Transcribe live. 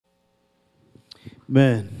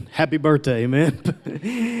Man, happy birthday,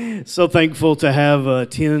 man. So thankful to have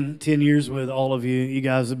 10 years with all of you. You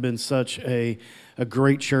guys have been such a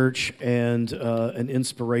great church and an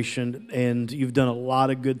inspiration, and you've done a lot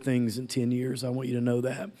of good things in 10 years. I want you to know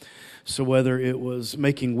that. So whether it was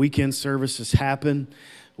making weekend services happen,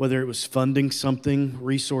 whether it was funding something,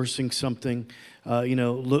 resourcing something,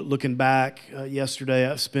 looking back yesterday,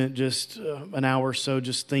 I spent just an hour or so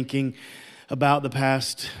just thinking about the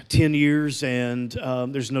past 10 years, and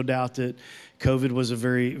there's no doubt that COVID was a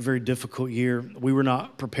very, very difficult year. We were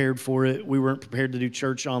not prepared for it. We weren't prepared to do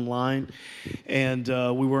church online, and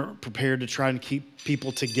we weren't prepared to try and keep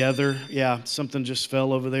people together. Yeah, something just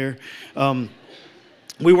fell over there.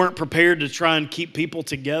 We weren't prepared to try and keep people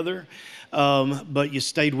together. But you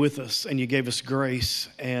stayed with us and you gave us grace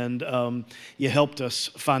and you helped us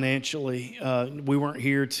financially. We weren't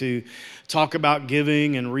here to talk about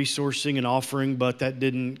giving and resourcing and offering, but that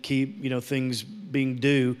didn't keep things being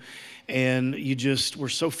due. And you just were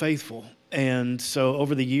so faithful. And so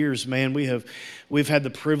over the years, man, we've had the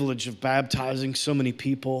privilege of baptizing so many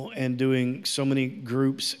people and doing so many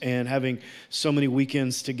groups and having so many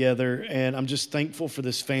weekends together. And I'm just thankful for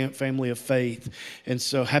this family of faith. And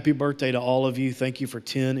so happy birthday to all of you. Thank you for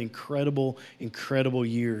 10 incredible, incredible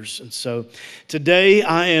years. And so today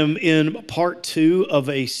I am in part 2 of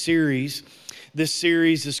a series. This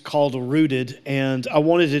series is called Rooted, and I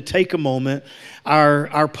wanted to take a moment. Our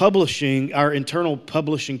internal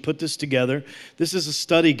publishing put this together. This is a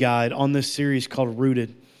study guide on this series called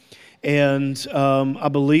Rooted. And I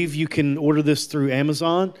believe you can order this through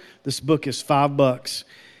Amazon. This book is $5.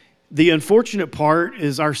 The unfortunate part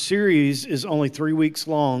is our series is only 3 weeks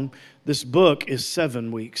long. This book is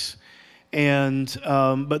 7 weeks. And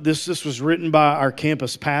but this was written by our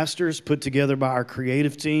campus pastors, put together by our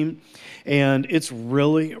creative team, and it's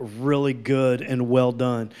really, really good and well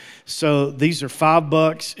done. So these are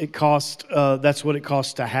 $5. It cost that's what it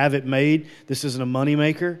costs to have it made. This isn't a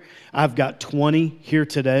moneymaker. I've got 20 here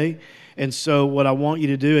today. And so what I want you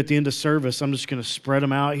to do at the end of service, I'm just going to spread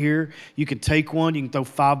them out here. You can take one. You can throw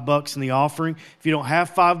 $5 in the offering. If you don't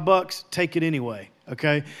have $5, take it anyway.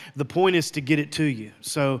 Okay? The point is to get it to you.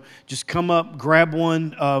 So just come up, grab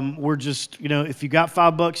one. We're just, if you got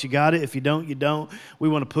 $5, you got it. If you don't, you don't. We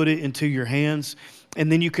want to put it into your hands. And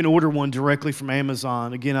then you can order one directly from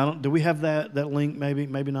Amazon. Again, do we have that link?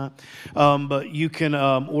 Maybe not. But you can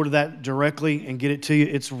order that directly and get it to you.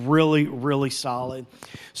 It's really, really solid.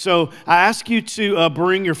 So I ask you to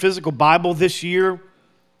bring your physical Bible this year.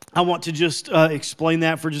 I want to just explain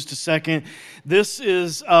that for just a second. This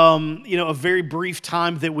is, a very brief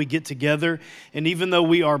time that we get together. And even though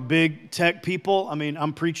we are big tech people,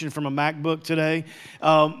 I'm preaching from a MacBook today,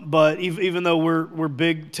 but even though we're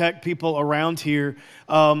big tech people around here,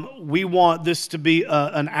 we want this to be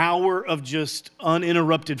an hour of just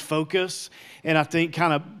uninterrupted focus. And I think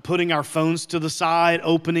kind of putting our phones to the side,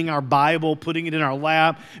 opening our Bible, putting it in our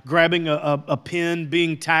lap, grabbing a pen,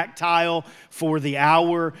 being tactile for the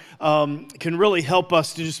hour can really help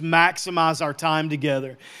us to just maximize our time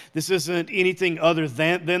together. This isn't anything other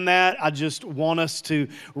than that. I just want us to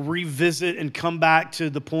revisit and come back to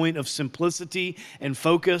the point of simplicity and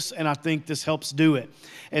focus, and I think this helps do it.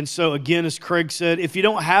 And so again, as Craig said, if you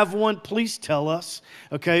don't have one, please tell us,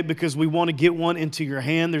 okay, because we want to get one into your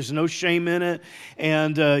hand. There's no shame in it,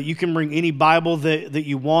 and you can bring any Bible that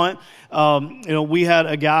you want. We had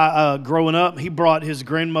a guy growing up, he brought his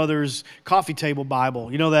grandmother's coffee table Bible,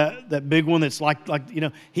 that big one that's like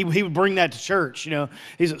he would bring that to church.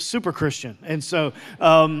 He's a super Christian, and so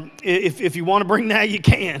if you want to bring that, you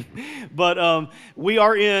can. But we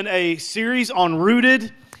are in a series on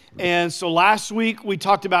Rooted. And so last week we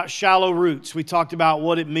talked about shallow roots. We talked about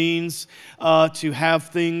what it means to have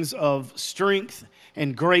things of strength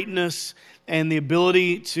and greatness and the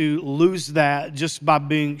ability to lose that just by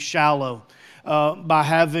being shallow, by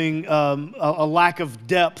having a lack of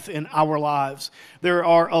depth in our lives. There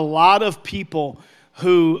are a lot of people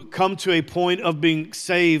who come to a point of being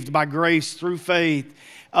saved by grace through faith,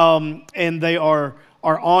 and they are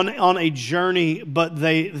on a journey, but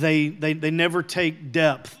they never take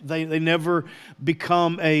depth. They never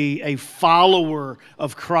become a follower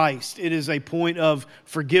of Christ. It is a point of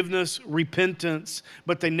forgiveness, repentance,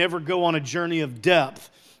 but they never go on a journey of depth.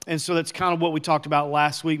 And so that's kind of what we talked about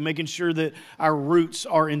last week, making sure that our roots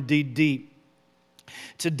are indeed deep.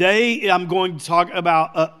 Today, I'm going to talk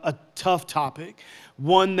about a tough topic,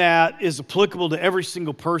 one that is applicable to every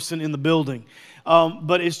single person in the building.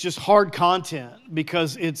 But it's just hard content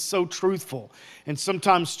because it's so truthful. And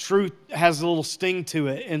sometimes truth has a little sting to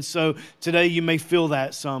it. And so today you may feel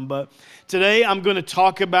that some. But today I'm going to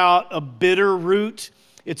talk about a bitter root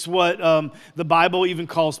It's what the Bible even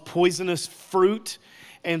calls poisonous fruit.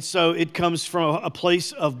 And so it comes from a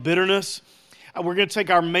place of bitterness. We're going to take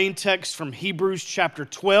our main text from Hebrews chapter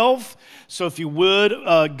 12. So if you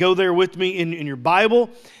would, go there with me in your Bible.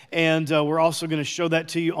 And we're also going to show that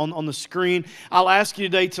to you on the screen. I'll ask you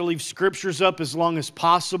today to leave scriptures up as long as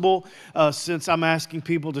possible. Since I'm asking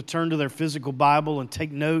people to turn to their physical Bible and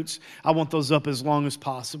take notes, I want those up as long as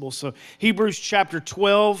possible. So Hebrews chapter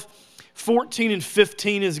 12, 14 and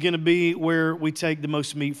 15 is going to be where we take the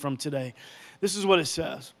most meat from today. This is what it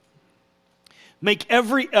says. Make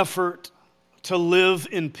every effort to live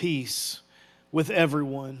in peace with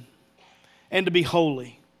everyone and to be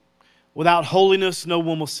holy. Without holiness, no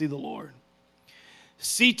one will see the Lord.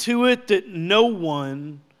 See to it that no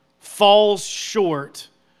one falls short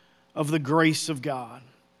of the grace of God,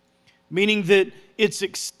 meaning that it's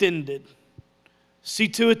extended. See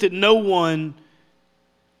to it that no one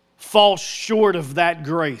falls short of that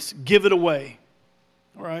grace. Give it away.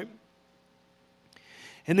 All right?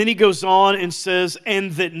 And then he goes on and says,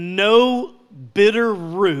 and that no bitter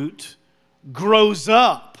root grows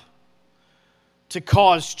up to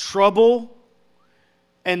cause trouble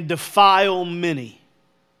and defile many.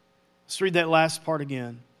 Let's read that last part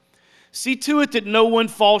again. See to it that no one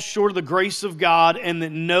falls short of the grace of God, and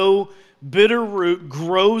that no bitter root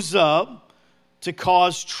grows up to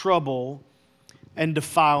cause trouble and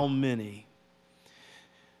defile many.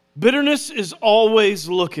 Bitterness is always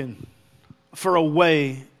looking for a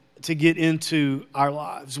way to get into our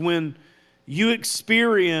lives. When you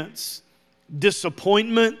experience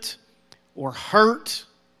disappointment or hurt,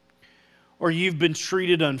 or you've been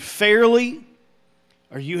treated unfairly,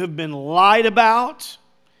 or you have been lied about,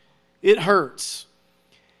 it hurts.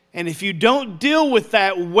 And if you don't deal with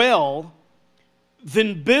that well,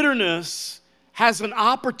 then bitterness has an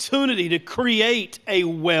opportunity to create a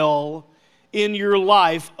well in your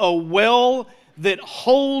life, a well that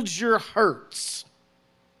holds your hurts,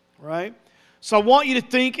 right? So I want you to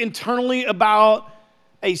think internally about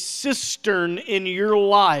a cistern in your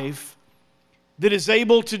life that is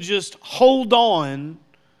able to just hold on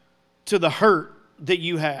to the hurt that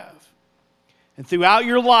you have. And throughout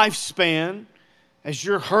your lifespan, as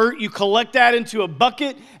you're hurt, you collect that into a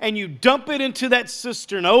bucket and you dump it into that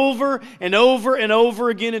cistern over and over and over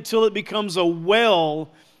again until it becomes a well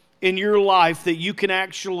in your life that you can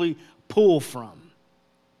actually pull from.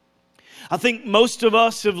 I think most of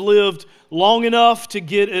us have lived long enough to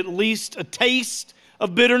get at least a taste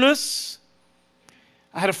of bitterness.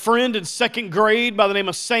 I had a friend in second grade by the name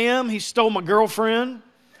of Sam. He stole my girlfriend.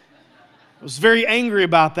 I was very angry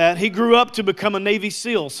about that. He grew up to become a Navy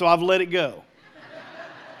SEAL, so I've let it go.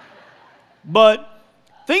 But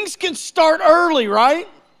things can start early, right?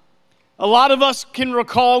 A lot of us can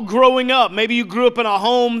recall growing up. Maybe you grew up in a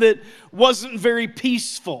home that wasn't very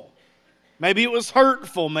peaceful. Maybe it was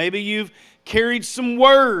hurtful. Maybe you've carried some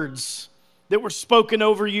words that were spoken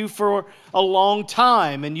over you for a long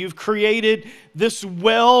time, and you've created this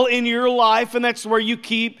well in your life, and that's where you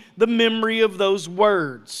keep the memory of those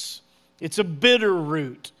words. It's a bitter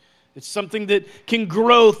root. It's something that can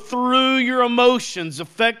grow through your emotions,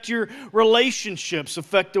 affect your relationships,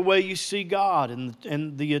 affect the way you see God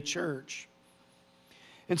and the church.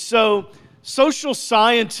 And so social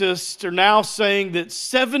scientists are now saying that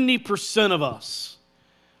 70% of us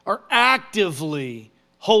are actively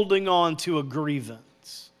holding on to a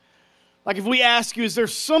grievance. Like if we ask you, is there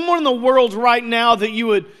someone in the world right now that you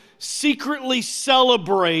would secretly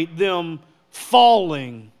celebrate them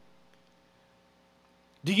falling?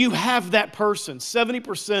 Do you have that person?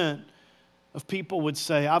 70% of people would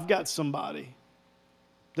say, I've got somebody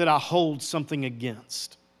that I hold something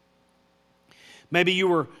against. Maybe you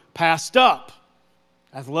were passed up,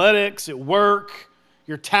 athletics, at work,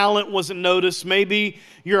 your talent wasn't noticed. Maybe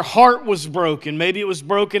your heart was broken. Maybe it was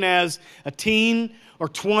broken as a teen or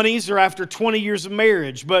 20s or after 20 years of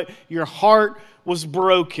marriage, but your heart was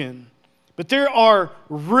broken. But there are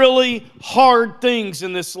really hard things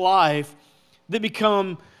in this life that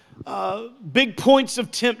become big points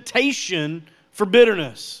of temptation for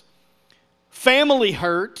bitterness. Family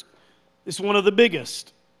hurt is one of the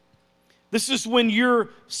biggest. This is when your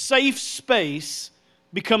safe space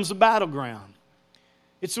becomes a battleground.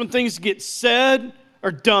 It's when things get said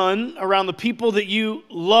or done around the people that you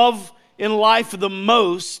love in life the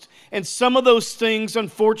most, and some of those things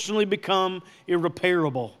unfortunately become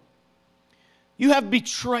irreparable. You have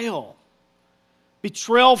betrayal.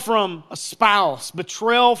 Betrayal from a spouse,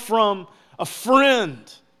 betrayal from a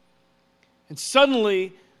friend. And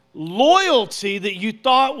suddenly, loyalty that you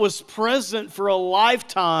thought was present for a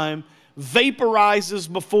lifetime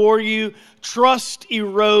vaporizes before you. Trust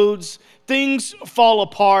erodes. things fall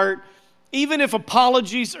apart, even if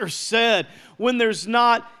apologies are said, when there's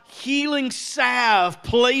not healing salve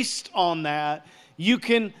placed on that, you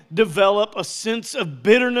can develop a sense of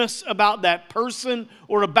bitterness about that person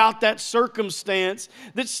or about that circumstance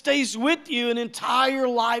that stays with you an entire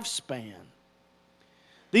lifespan.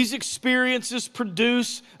 These experiences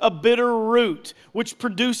produce a bitter root, which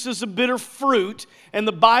produces a bitter fruit, and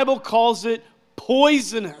the Bible calls it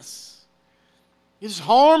poisonous. It is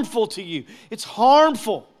harmful to you. It's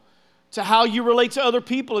harmful to how you relate to other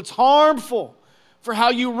people. It's harmful for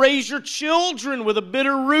how you raise your children with a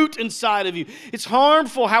bitter root inside of you. It's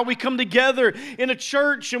harmful how we come together in a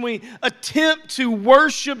church and we attempt to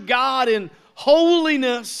worship God in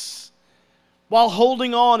holiness while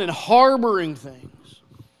holding on and harboring things.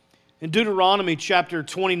 In Deuteronomy chapter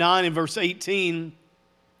 29 and verse 18,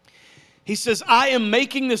 he says, I am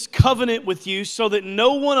making this covenant with you so that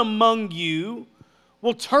no one among you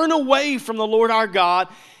will turn away from the Lord our God,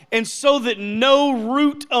 and so that no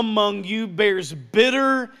root among you bears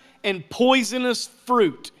bitter and poisonous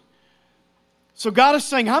fruit. So God is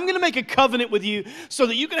saying, I'm going to make a covenant with you so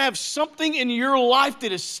that you can have something in your life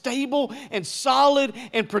that is stable and solid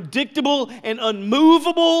and predictable and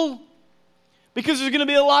unmovable. Because there's going to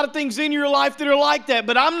be a lot of things in your life that are like that,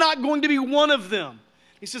 but I'm not going to be one of them.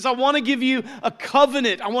 He says, I want to give you a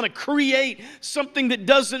covenant. I want to create something that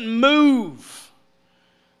doesn't move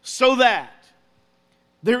so that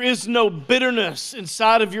there is no bitterness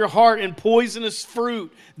inside of your heart and poisonous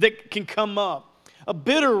fruit that can come up. A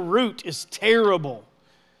bitter root is terrible.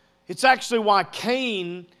 It's actually why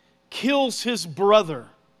Cain kills his brother.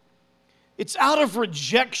 It's out of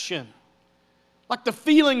rejection. Like the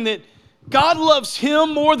feeling that God loves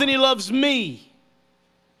him more than he loves me.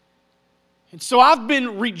 And so I've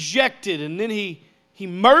been rejected, and then he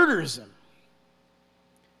murders him.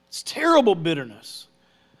 It's terrible bitterness.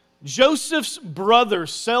 Joseph's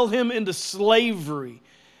brothers sell him into slavery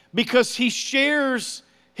because he shares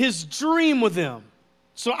his dream with them.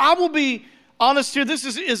 So I will be honest here. This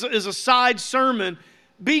is a side sermon.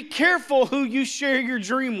 Be careful who you share your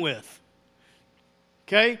dream with.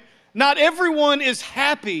 Okay? Not everyone is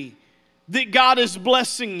happy that God is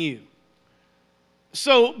blessing you.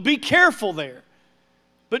 So be careful there.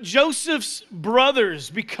 But Joseph's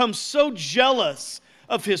brothers become so jealous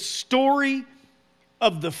of his story,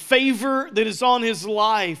 of the favor that is on his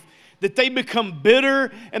life, that they become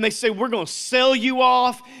bitter and they say, we're going to sell you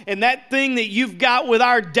off, and that thing that you've got with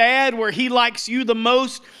our dad where he likes you the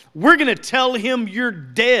most, we're going to tell him you're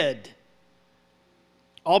dead.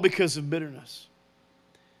 All because of bitterness.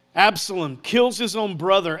 Absalom kills his own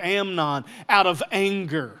brother Amnon out of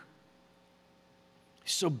anger.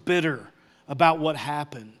 He's so bitter about what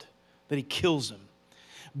happened that he kills him.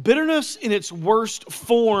 Bitterness in its worst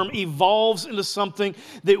form evolves into something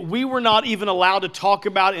that we were not even allowed to talk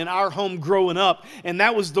about in our home growing up, and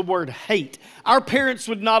that was the word hate. Our parents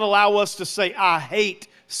would not allow us to say, I hate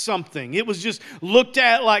something. It was just looked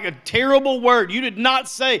at like a terrible word. You did not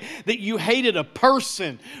say that you hated a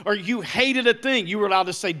person or you hated a thing. You were allowed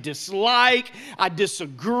to say dislike, I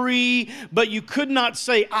disagree, but you could not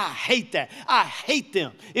say, I hate that. I hate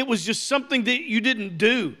them. It was just something that you didn't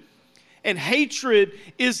do. And hatred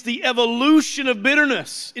is the evolution of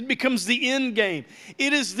bitterness. It becomes the end game.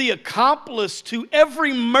 It is the accomplice to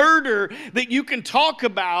every murder that you can talk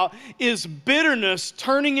about is bitterness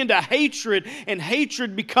turning into hatred and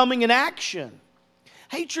hatred becoming an action.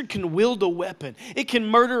 Hatred can wield a weapon. It can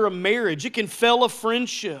murder a marriage. It can fell a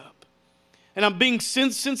friendship. And I'm being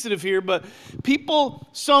sensitive here, but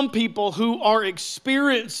some people who are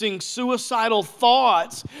experiencing suicidal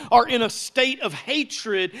thoughts are in a state of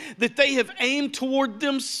hatred that they have aimed toward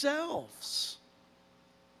themselves.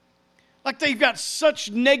 Like they've got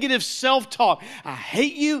such negative self-talk. I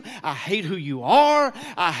hate you. I hate who you are.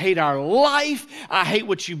 I hate our life. I hate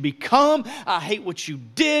what you become. I hate what you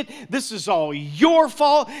did. This is all your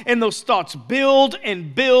fault. And those thoughts build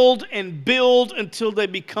and build and build until they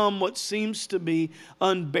become what seems to be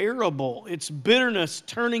unbearable. It's bitterness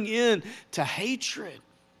turning into hatred.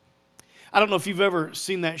 I don't know if you've ever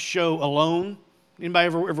seen that show Alone. Anybody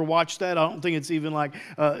ever watched that? I don't think it's even like,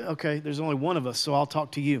 okay, there's only one of us, so I'll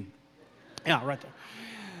talk to you. Yeah, right there.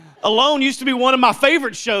 Alone used to be one of my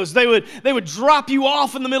favorite shows. They would drop you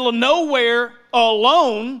off in the middle of nowhere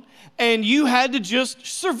alone, and you had to just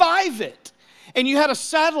survive it. And you had a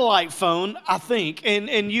satellite phone, I think,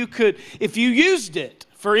 and you could, if you used it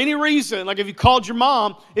for any reason, like if you called your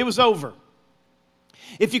mom, it was over.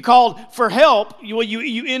 If you called for help,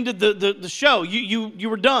 you ended the show. You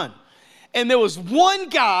were done. And there was one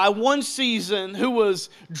guy, one season, who was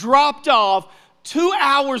dropped off 2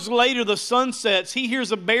 hours later, the sun sets. He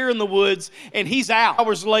hears a bear in the woods, and he's out.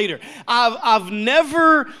 Hours later. I've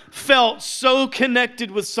never felt so connected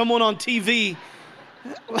with someone on TV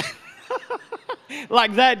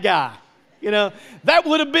like that guy. You know, that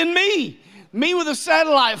would have been me. Me with a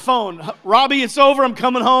satellite phone. Robbie, it's over. I'm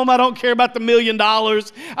coming home. I don't care about the $1 million.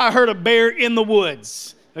 I heard a bear in the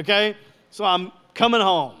woods. Okay? So I'm coming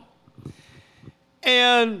home.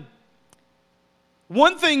 And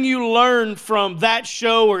one thing you learn from that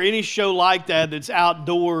show or any show like that that's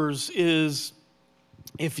outdoors is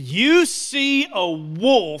if you see a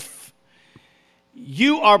wolf,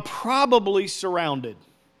 you are probably surrounded.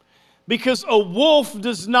 Because a wolf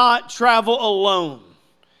does not travel alone.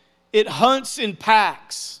 It hunts in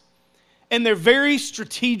packs. And they're very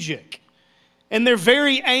strategic. And they're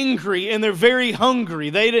very angry and they're very hungry.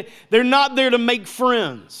 They're not there to make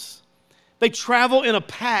friends. They travel in a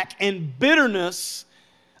pack, and bitterness,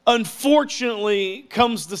 unfortunately,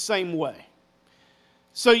 comes the same way.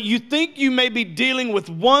 So you think you may be dealing with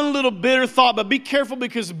one little bitter thought, but be careful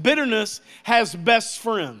because bitterness has best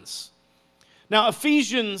friends. Now,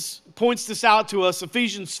 Ephesians points this out to us.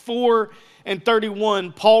 Ephesians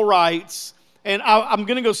 4:31, Paul writes, and I'm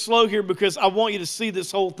going to go slow here because I want you to see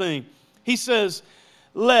this whole thing. He says,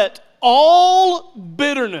 let all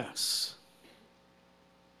bitterness,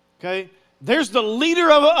 okay, there's the leader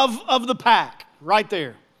of the pack right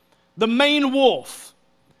there, the main wolf.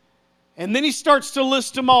 And then he starts to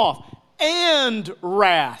list them off. And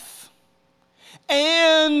wrath,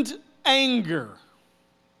 and anger,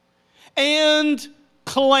 and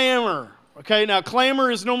clamor. Okay, now clamor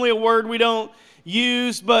is normally a word we don't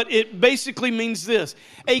use, but it basically means this: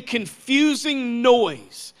 a confusing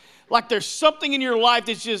noise. Like there's something in your life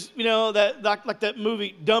that's just, you know, that like that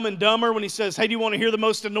movie Dumb and Dumber when he says, hey, do you want to hear the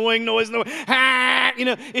most annoying noise in the world? Ah! You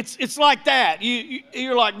know, it's like that.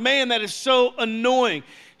 You're like, man, that is so annoying.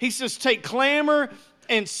 He says, take clamor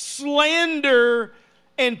and slander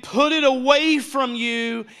and put it away from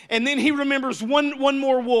you. And then he remembers one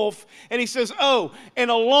more wolf, and he says, oh, and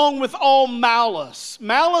along with all malice.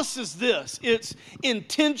 Malice is this: it's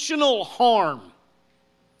intentional harm.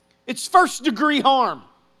 It's first-degree harm.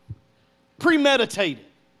 Premeditated.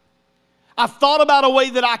 I've thought about a way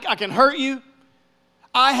that I can hurt you.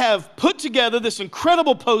 I have put together this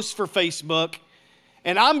incredible post for Facebook,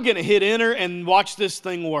 and I'm going to hit enter and watch this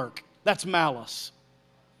thing work. That's malice.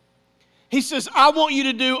 He says, I want you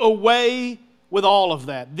to do away with all of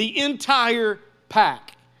that. The entire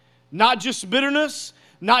pack. Not just bitterness,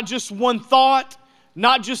 not just one thought,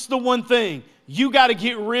 not just the one thing. You got to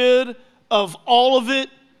get rid of all of it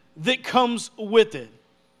that comes with it.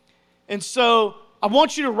 And so I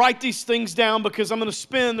want you to write these things down because I'm going to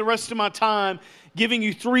spend the rest of my time giving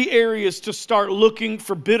you 3 areas to start looking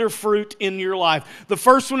for bitter fruit in your life. The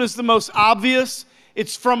first one is the most obvious.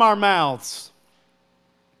 It's from our mouths.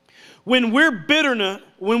 When we're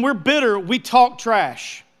bitter, we talk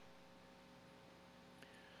trash.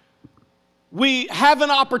 We have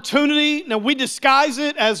an opportunity. Now, we disguise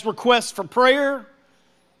it as requests for prayer.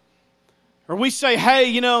 Or we say, hey,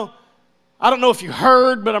 you know, I don't know if you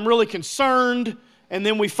heard, but I'm really concerned. And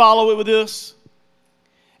then we follow it with this.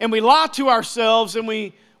 And we lie to ourselves and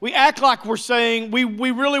we act like we're saying we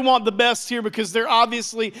really want the best here because they're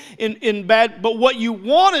obviously in bad. But what you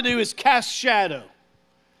want to do is cast shadow.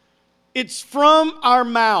 It's from our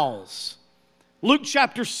mouths. Luke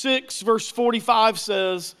chapter 6, verse 45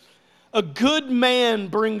 says, a good man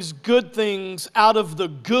brings good things out of the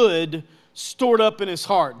good stored up in his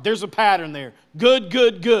heart. There's a pattern there. Good,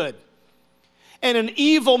 good, good. And an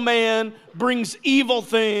evil man brings evil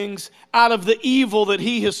things out of the evil that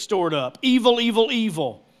he has stored up. Evil, evil,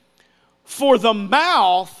 evil. For the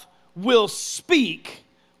mouth will speak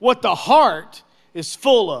what the heart is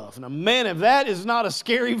full of. Now, man, if that is not a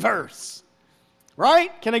scary verse, right?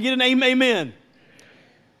 Can I get an amen?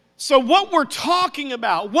 So what we're talking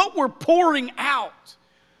about, what we're pouring out,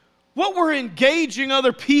 what we're engaging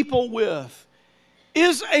other people with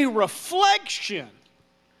is a reflection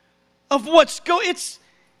of what's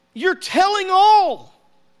you're telling all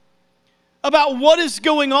about what is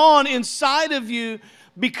going on inside of you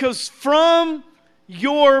because from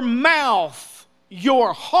your mouth,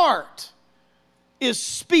 your heart is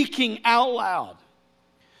speaking out loud.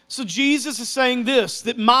 So Jesus is saying this,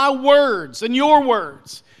 that my words and your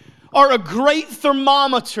words are a great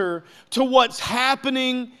thermometer to what's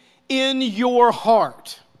happening in your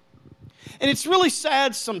heart. And it's really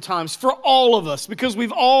sad sometimes for all of us because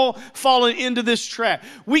we've all fallen into this trap.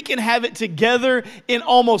 We can have it together in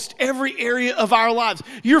almost every area of our lives.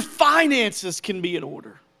 Your finances can be in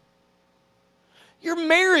order. Your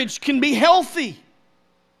marriage can be healthy.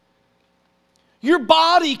 Your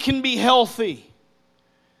body can be healthy.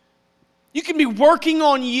 You can be working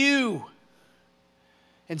on you.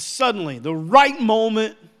 And suddenly, the right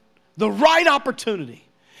moment, the right opportunity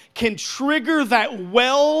can trigger that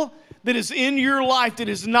well that is in your life that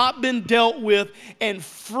has not been dealt with. And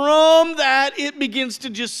from that, it begins to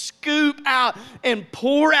just scoop out and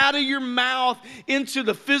pour out of your mouth into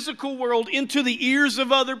the physical world, into the ears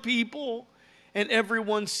of other people. And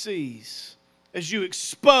everyone sees as you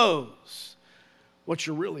expose what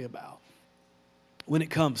you're really about when it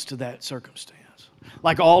comes to that circumstance.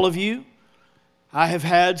 Like all of you, I have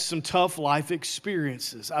had some tough life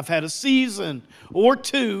experiences. I've had a season or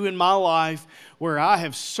two in my life where I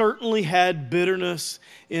have certainly had bitterness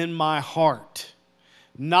in my heart,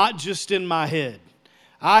 not just in my head.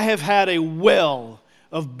 I have had a well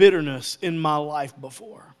of bitterness in my life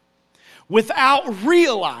before. Without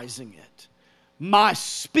realizing it, my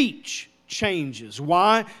speech changes.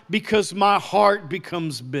 Why? Because my heart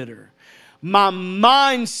becomes bitter. My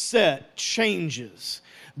mindset changes.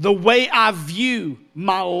 The way I view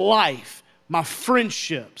my life, my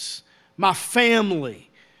friendships, my family,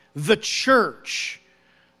 the church,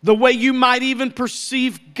 the way you might even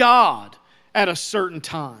perceive God at a certain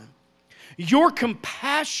time. Your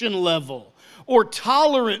compassion level or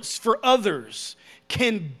tolerance for others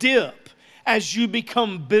can dip as you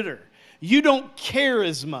become bitter. You don't care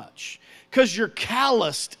as much because you're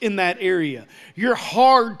calloused in that area. You're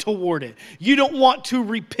hard toward it. You don't want to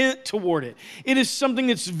repent toward it. It is something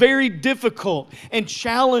that's very difficult and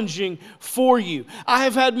challenging for you. I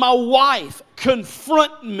have had my wife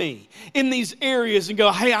confront me in these areas and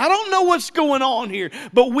go, hey, I don't know what's going on here,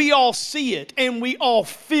 but we all see it and we all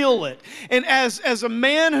feel it. And as a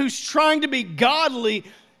man who's trying to be godly,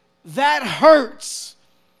 that hurts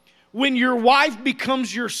when your wife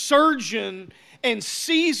becomes your surgeon and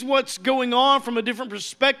sees what's going on from a different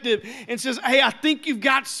perspective and says, hey, I think you've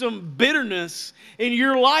got some bitterness in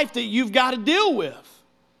your life that you've got to deal with.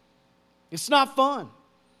 It's not fun.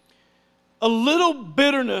 A little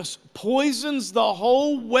bitterness poisons the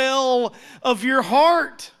whole well of your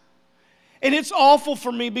heart. And it's awful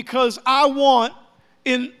for me because I want,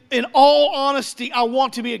 in all honesty, I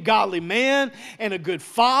want to be a godly man and a good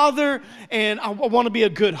father, and I want to be a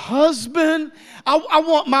good husband. I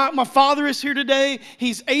want, my father is here today.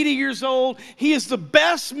 He's 80 years old. He is the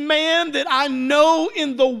best man that I know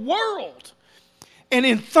in the world. And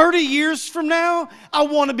in 30 years from now, I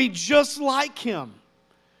want to be just like him.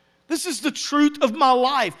 This is the truth of my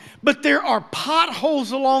life. But there are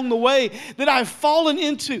potholes along the way that I've fallen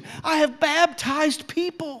into. I have baptized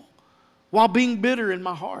people while being bitter in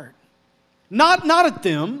my heart. Not at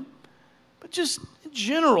them, but just in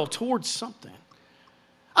general towards something.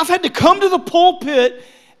 I've had to come to the pulpit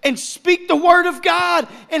and speak the word of God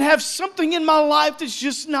and have something in my life that's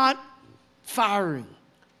just not firing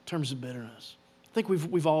in terms of bitterness. I think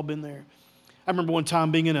we've all been there. I remember one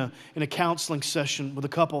time being in a counseling session with a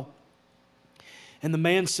couple, and the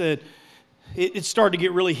man said, it started to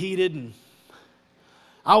get really heated, and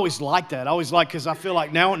I always like that. I always like, because I feel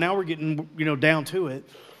like now we're getting, down to it.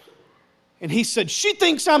 And he said, she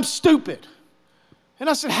thinks I'm stupid. And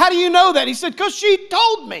I said, how do you know that? He said, because she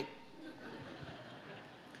told me.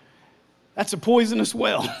 That's a poisonous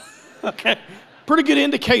well. Okay. Pretty good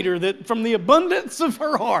indicator that from the abundance of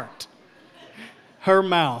her heart, her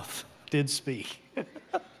mouth did speak.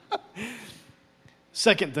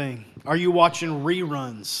 Second thing, are you watching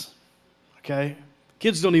reruns? Okay.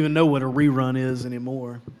 Kids don't even know what a rerun is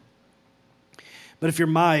anymore. But if you're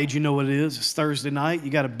my age, you know what it is. It's Thursday night. You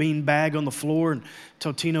got a bean bag on the floor and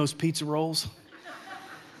Totino's pizza rolls.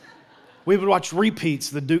 We would watch repeats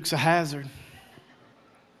of the Dukes of Hazzard.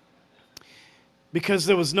 Because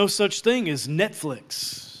there was no such thing as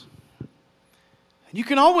Netflix. You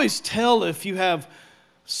can always tell if you have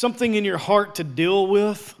something in your heart to deal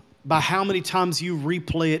with by how many times you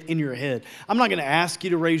replay it in your head. I'm not going to ask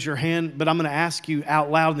you to raise your hand, but I'm going to ask you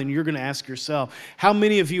out loud, and then you're going to ask yourself, how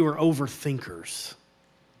many of you are overthinkers?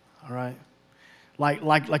 All right?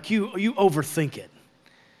 Like you overthink it.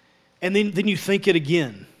 And then you think it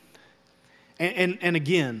again. And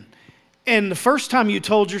again. And the first time you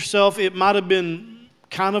told yourself, it might have been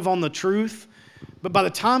kind of on the truth, but by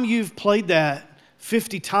the time you've played that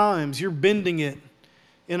 50 times, you're bending it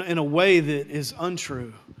in a way that is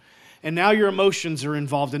untrue. And now your emotions are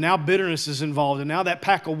involved, and now bitterness is involved, and now that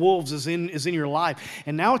pack of wolves is in your life,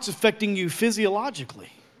 and now it's affecting you physiologically.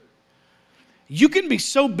 You can be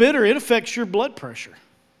so bitter, it affects your blood pressure.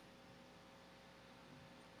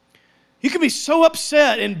 You can be so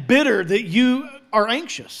upset and bitter that you are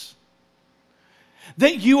anxious,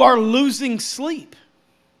 that you are losing sleep.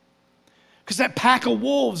 Because that pack of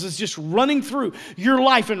wolves is just running through your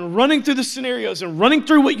life and running through the scenarios and running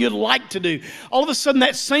through what you'd like to do. All of a sudden,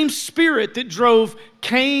 that same spirit that drove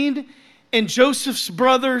Cain and Joseph's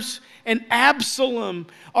brothers and Absalom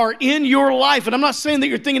are in your life. And I'm not saying that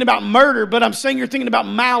you're thinking about murder, but I'm saying you're thinking about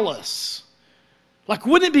malice. Like,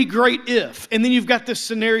 wouldn't it be great if? And then you've got this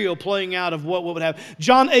scenario playing out of what would happen.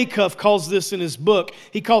 John Acuff calls this in his book,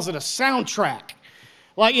 he calls it a soundtrack.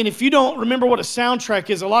 Like, and if you don't remember what a soundtrack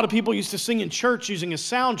is, a lot of people used to sing in church using a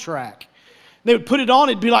soundtrack. They would put it on,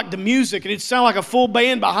 it'd be like the music, and it'd sound like a full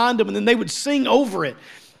band behind them, and then they would sing over it.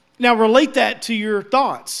 Now, relate that to your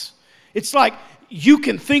thoughts. It's like you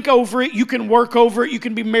can think over it, you can work over it, you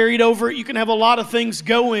can be married over it, you can have a lot of things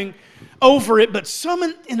going over it, but some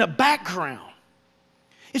in the background.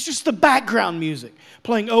 It's just the background music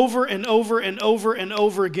playing over and over and over and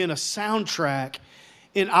over again, a soundtrack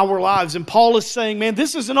in our lives. And Paul is saying, man,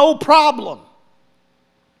 this is an old problem.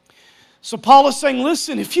 So Paul is saying,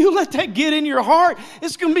 listen, if you let that get in your heart,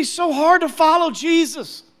 it's going to be so hard to follow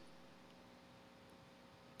Jesus.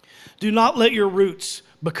 Do not let your roots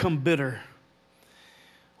become bitter.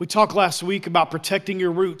 We talked last week about protecting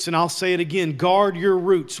your roots, and I'll say it again. Guard your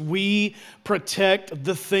roots. We protect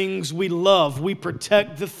the things we love. We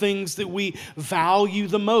protect the things that we value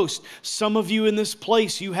the most. Some of you in this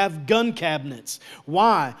place, you have gun cabinets.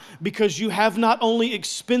 Why? Because you have not only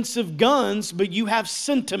expensive guns, but you have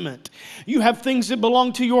sentiment. You have things that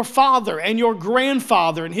belong to your father and your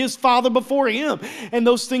grandfather and his father before him. And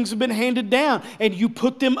those things have been handed down. And you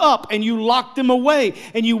put them up and you lock them away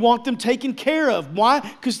and you want them taken care of. Why?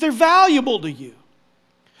 Because they're valuable to you.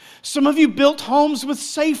 Some of you built homes with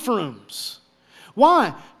safe rooms.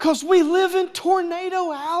 Why? Because we live in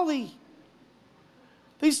Tornado Alley.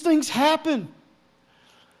 These things happen.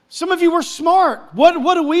 Some of you were smart. What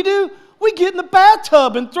do? We get in the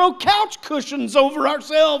bathtub and throw couch cushions over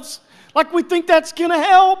ourselves like we think that's going to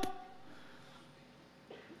help.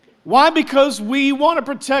 Why? Because we want to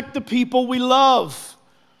protect the people we love.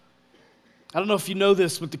 I don't know if you know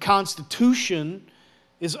this, but the Constitution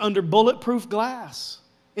is under bulletproof glass,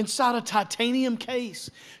 inside a titanium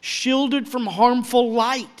case, shielded from harmful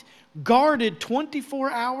light, guarded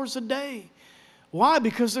 24 hours a day. Why?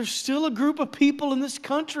 Because there's still a group of people in this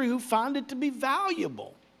country who find it to be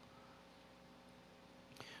valuable.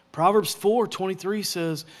 Proverbs 4:23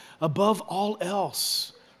 says, above all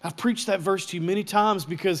else. I've preached that verse to you many times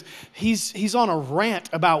because he's on a rant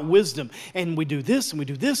about wisdom. And we do this, and we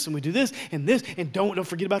do this, and we do this, and don't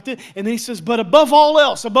forget about this. And then he says, but above all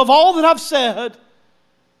else, above all that I've said,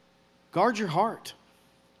 guard your heart.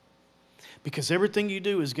 Because everything you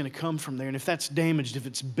do is going to come from there. And if that's damaged, if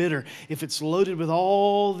it's bitter, if it's loaded with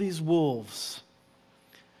all these wolves,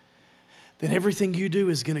 then everything you do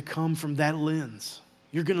is going to come from that lens.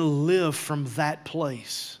 You're going to live from that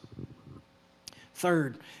place.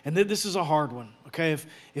 Third, and this is a hard one, okay?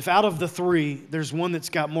 If out of the three, there's one that's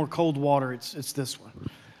got more cold water, it's this one.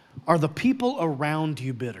 Are the people around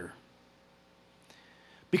you bitter?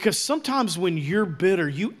 Because sometimes when you're bitter,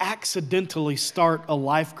 you accidentally start a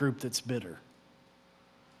life group that's bitter.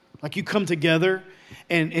 Like you come together,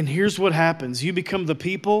 and here's what happens. You become the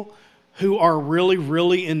people who are really,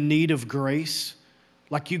 really in need of grace.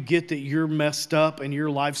 Like you get that you're messed up and your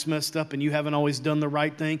life's messed up and you haven't always done the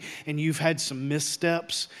right thing and you've had some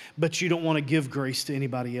missteps, but you don't want to give grace to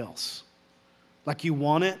anybody else. Like you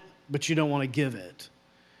want it, but you don't want to give it.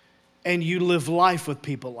 And you live life with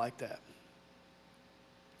people like that.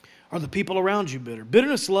 Are the people around you bitter?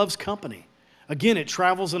 Bitterness loves company. Again, it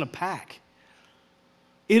travels in a pack.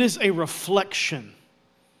 It is a reflection.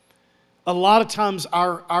 A lot of times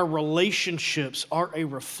our relationships are a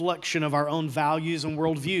reflection of our own values and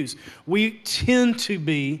worldviews. We tend to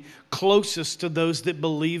be closest to those that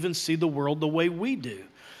believe and see the world the way we do.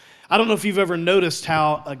 I don't know if you've ever noticed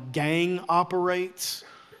how a gang operates,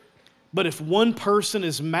 but if one person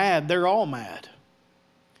is mad, they're all mad.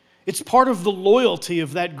 It's part of the loyalty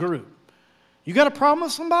of that group. You got a problem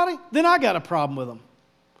with somebody? Then I got a problem with them.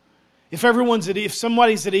 If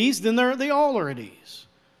somebody's at ease, then they all are at ease.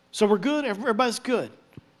 So we're good, everybody's good,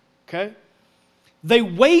 okay? They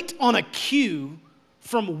wait on a cue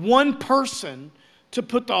from one person to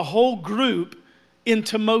put the whole group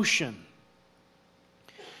into motion.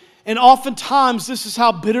 And oftentimes, this is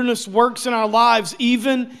how bitterness works in our lives,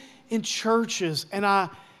 even in churches. And I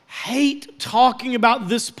hate talking about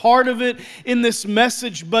this part of it in this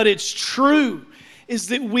message, but it's true, is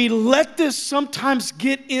that we let this sometimes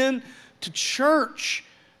get into church.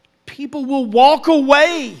 People will walk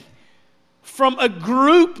away from a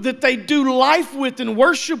group that they do life with and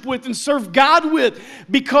worship with and serve God with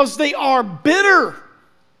because they are bitter.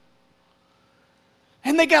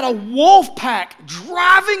 And they got a wolf pack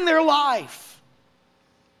driving their life.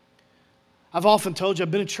 I've often told you,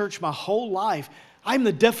 I've been in church my whole life. I'm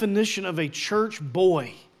the definition of a church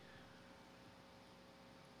boy.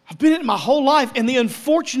 I've been in it my whole life, and the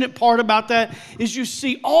unfortunate part about that is you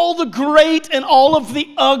see all the great and all of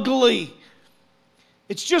the ugly.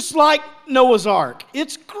 It's just like Noah's Ark.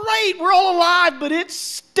 It's great, we're all alive, but it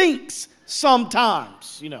stinks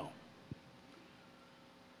sometimes, you know.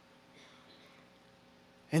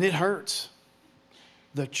 And it hurts.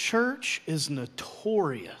 The church is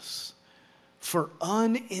notorious for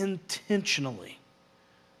unintentionally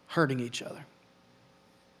hurting each other.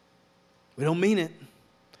 We don't mean it,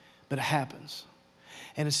 but it happens.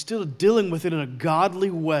 And instead of dealing with it in a godly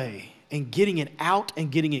way and getting it out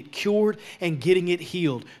and getting it cured and getting it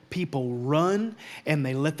healed, people run and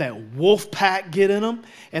they let that wolf pack get in them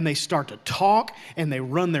and they start to talk and they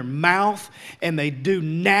run their mouth and they do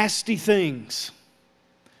nasty things.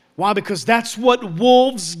 Why? Because that's what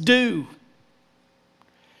wolves do.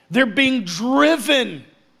 They're being driven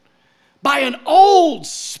by an old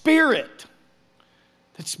spirit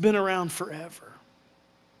that's been around forever.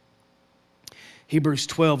 Hebrews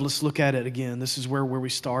 12, let's look at it again. This is where we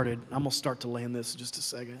started. I'm going to start to land this in just a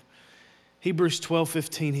second. Hebrews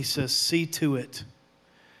 12:15, he says, see to it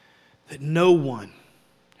that no one,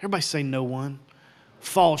 everybody say no one,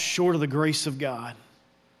 falls short of the grace of God.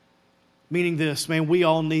 Meaning this, man, we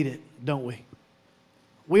all need it, don't we?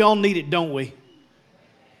 We all need it, don't we?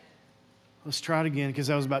 Let's try it again because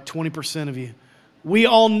that was about 20% of you. We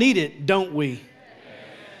all need it, don't we?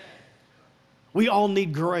 We all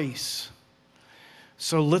need grace.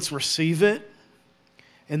 So let's receive it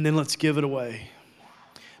and then let's give it away.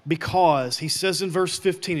 Because he says in verse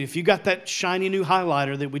 15, if you got that shiny new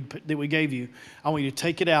highlighter that we gave you, I want you to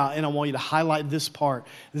take it out and I want you to highlight this part,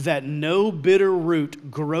 that no bitter root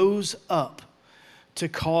grows up to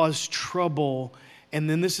cause trouble. And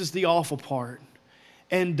then this is the awful part,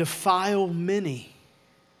 and defile many.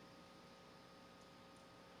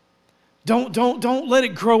 Don't let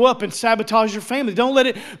it grow up and sabotage your family. Don't let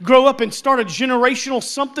it grow up and start a generational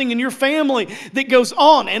something in your family that goes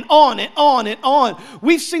on and on and on and on.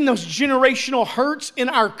 We've seen those generational hurts in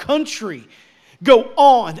our country go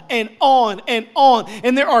on and on and on.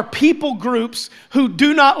 And there are people groups who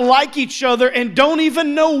do not like each other and don't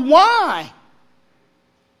even know why.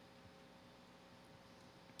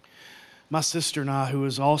 My sister and I,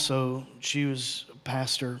 she was a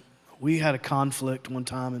pastor, we had a conflict one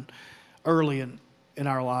time and early in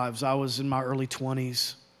our lives. I was in my early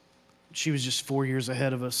 20s. She was just 4 years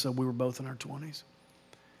ahead of us, so we were both in our 20s.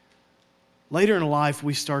 Later in life,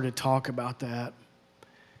 we started to talk about that.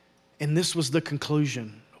 And this was the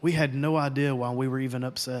conclusion. We had no idea why we were even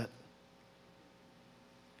upset.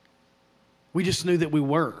 We just knew that we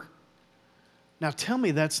were. Now tell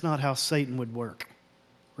me that's not how Satan would work,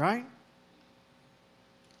 right?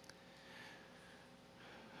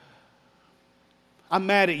 I'm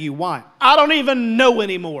mad at you. Why? I don't even know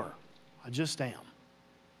anymore. I just am.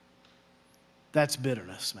 That's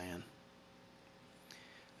bitterness, man.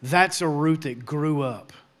 That's a root that grew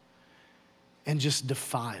up and just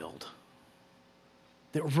defiled,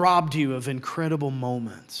 that robbed you of incredible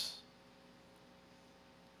moments.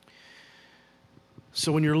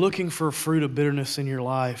 So when you're looking for a fruit of bitterness in your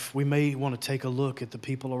life, we may want to take a look at the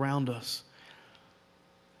people around us.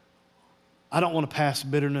 I don't want to pass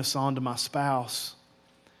bitterness on to my spouse.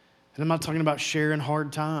 And I'm not talking about sharing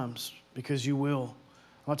hard times, because you will.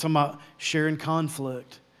 I'm not talking about sharing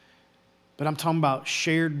conflict, but I'm talking about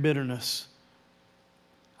shared bitterness.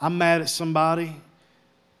 I'm mad at somebody,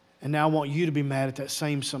 and now I want you to be mad at that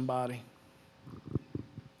same somebody.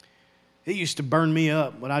 It used to burn me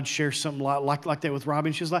up when I'd share something like that with Robbie,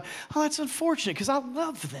 and she was like, oh, that's unfortunate because I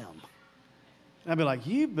love them. And I'd be like,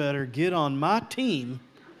 you better get on my team.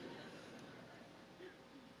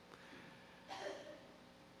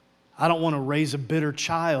 I don't want to raise a bitter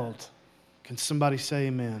child. Can somebody say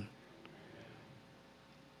amen?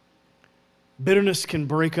 Bitterness can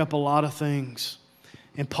break up a lot of things.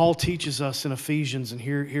 And Paul teaches us in Ephesians, and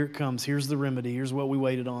here it comes. Here's the remedy. Here's what we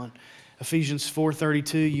waited on. Ephesians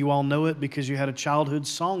 4:32, you all know it because you had a childhood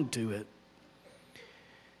song to it. It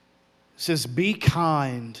says, be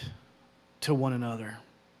kind to one another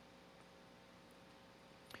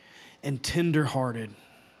and tenderhearted,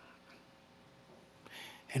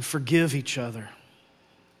 and forgive each other.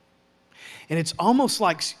 And it's almost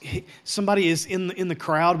like somebody is in the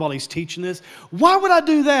crowd while he's teaching this. Why would I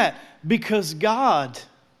do that? Because God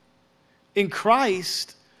in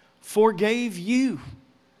Christ forgave you.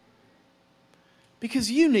 Because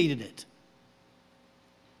you needed it.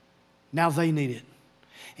 Now they need it.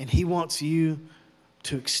 And he wants you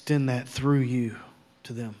to extend that through you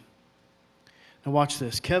to them. Now watch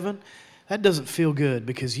this. Kevin, that doesn't feel good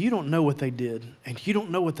because you don't know what they did and you don't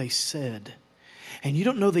know what they said and you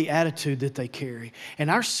don't know the attitude that they carry. And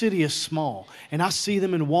our city is small, and I see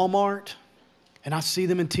them in Walmart and I see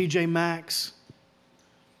them in TJ Maxx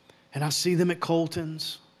and I see them at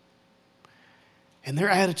Colton's. And their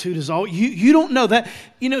attitude is all, you don't know that.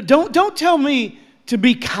 Don't tell me to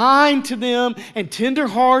be kind to them and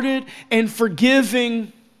tenderhearted and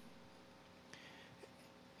forgiving.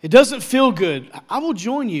 It doesn't feel good. I will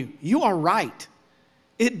join you. You are right.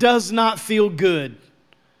 It does not feel good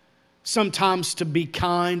sometimes to be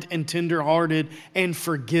kind and tenderhearted and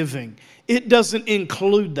forgiving. It doesn't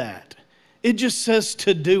include that. It just says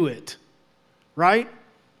to do it, right?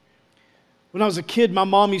 When I was a kid, my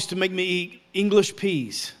mom used to make me eat English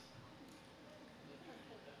peas.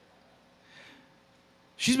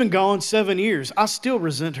 She's been gone 7 years. I still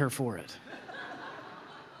resent her for it.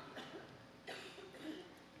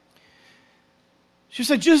 She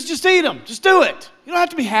said, just eat them. Just do it. You don't have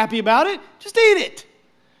to be happy about it. Just eat it.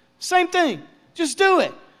 Same thing. Just do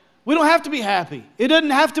it. We don't have to be happy. It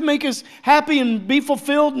doesn't have to make us happy and be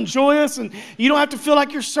fulfilled and joyous. And you don't have to feel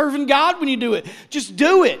like you're serving God when you do it. Just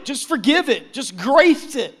do it. Just forgive it. Just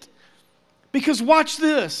grace it. Because watch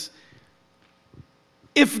this.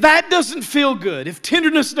 If that doesn't feel good, if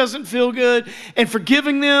tenderness doesn't feel good, and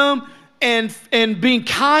forgiving them and being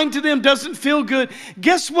kind to them doesn't feel good,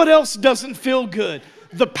 guess what else doesn't feel good?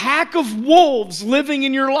 The pack of wolves living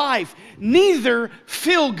in your life. Neither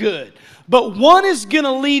feel good. But one is going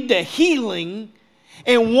to lead to healing,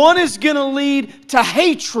 and one is going to lead to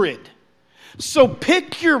hatred. So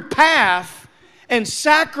pick your path and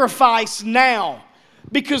sacrifice now,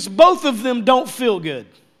 because both of them don't feel good.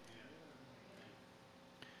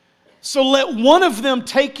 So let one of them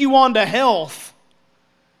take you on to health,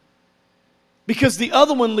 because the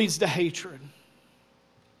other one leads to hatred.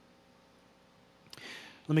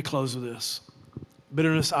 Let me close with this.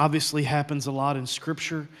 Bitterness obviously happens a lot in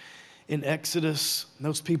Scripture. In Exodus,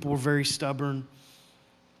 those people were very stubborn.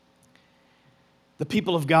 The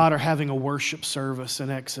people of God are having a worship service in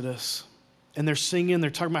Exodus. And they're singing, they're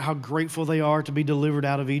talking about how grateful they are to be delivered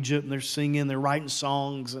out of Egypt. And they're singing, they're writing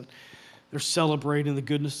songs, and they're celebrating the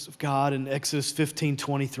goodness of God. And Exodus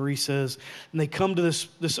 15:23 says, and they come to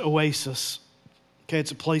this oasis. Okay,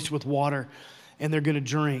 it's a place with water, and they're going to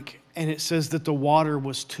drink. And it says that the water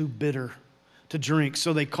was too bitter to drink.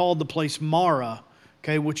 So they called the place Mara,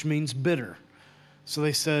 okay, which means bitter. So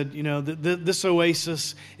they said, this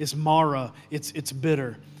oasis is Mara. It's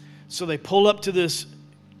bitter. So they pull up to this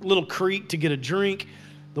little creek to get a drink.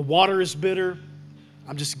 The water is bitter.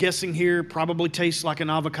 I'm just guessing here, probably tastes like an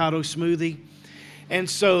avocado smoothie. And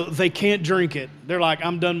so they can't drink it. They're like,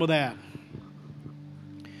 I'm done with that.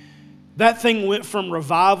 That thing went from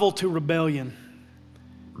revival to rebellion.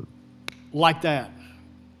 Like that.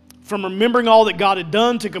 From remembering all that God had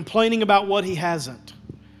done to complaining about what He hasn't.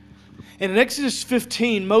 And in Exodus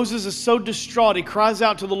 15, Moses is so distraught, he cries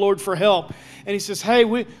out to the Lord for help. And he says, hey,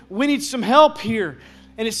 we need some help here.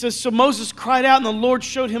 And it says, so Moses cried out, and the Lord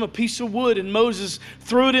showed him a piece of wood, and Moses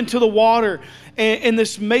threw it into the water. And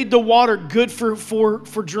this made the water good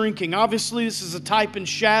for drinking. Obviously, this is a type and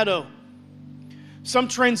shadow. Some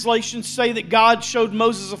translations say that God showed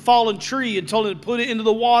Moses a fallen tree and told him to put it into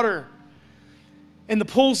the water. And the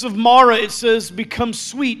pools of Mara, it says, become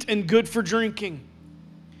sweet and good for drinking.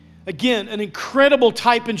 Again, an incredible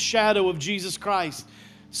type and shadow of Jesus Christ.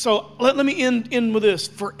 So let me end with this.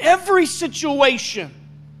 For every situation,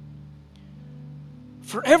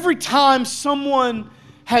 for every time someone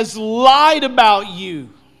has lied about you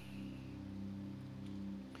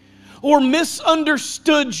or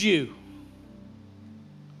misunderstood you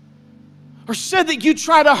or said that you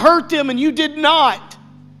tried to hurt them and you did not,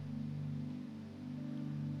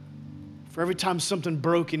 for every time something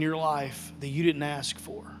broke in your life that you didn't ask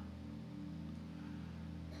for,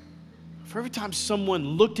 for every time someone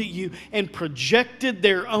looked at you and projected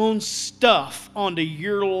their own stuff onto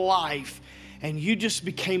your life and you just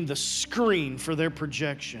became the screen for their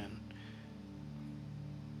projection,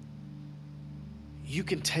 you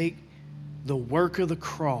can take the work of the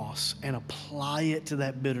cross and apply it to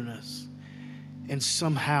that bitterness, and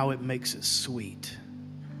somehow it makes it sweet.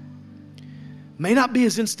 May not be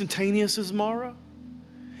as instantaneous as Mara.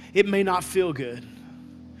 It may not feel good.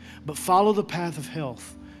 But follow the path of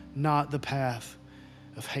health, not the path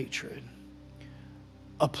of hatred.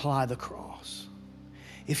 Apply the cross.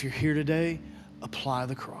 If you're here today, apply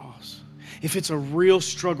the cross. If it's a real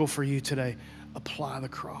struggle for you today, apply the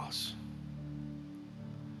cross.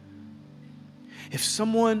 If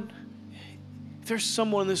there's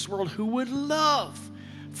someone in this world who would love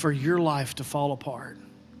for your life to fall apart,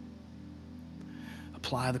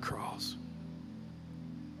 apply the cross.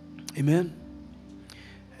 Amen?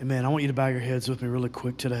 Amen. I want you to bow your heads with me really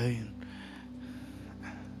quick today.